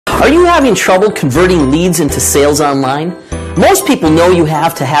Are you having trouble converting leads into sales online? Most people know you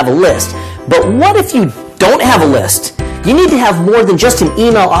have to have a list, but what if you don't have a list? You need to have more than just an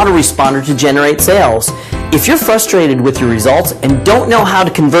email autoresponder to generate sales. If you're frustrated with your results and don't know how to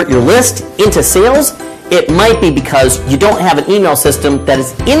convert your list into sales, it might be because you don't have an email system that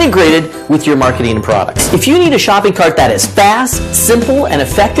is integrated with your marketing and products. If you need a shopping cart that is fast, simple, and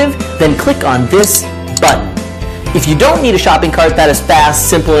effective, then click on this button. If you don't need a shopping cart that is fast,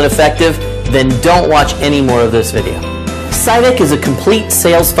 simple, and effective, then don't watch any more of this video. Cydec is a complete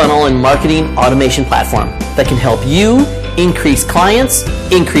sales funnel and marketing automation platform that can help you increase clients,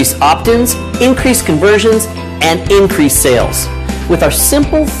 increase opt-ins, increase conversions, and increase sales. With our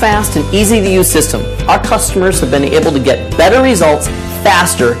simple, fast, and easy-to-use system, our customers have been able to get better results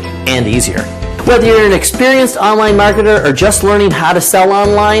faster and easier. Whether you're an experienced online marketer or just learning how to sell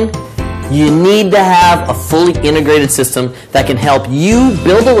online, you need to have a fully integrated system that can help you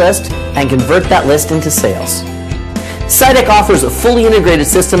build a list and convert that list into sales. Cydec offers a fully integrated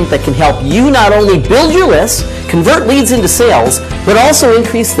system that can help you not only build your list, convert leads into sales, but also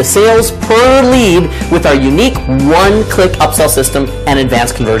increase the sales per lead with our unique one-click upsell system and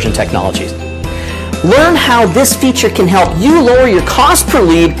advanced conversion technologies. Learn how this feature can help you lower your cost per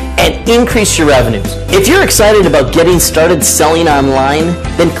lead and increase your revenues. If you're excited about getting started selling online,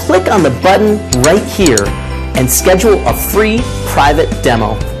 then click on the button right here and schedule a free private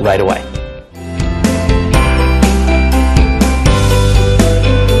demo right away.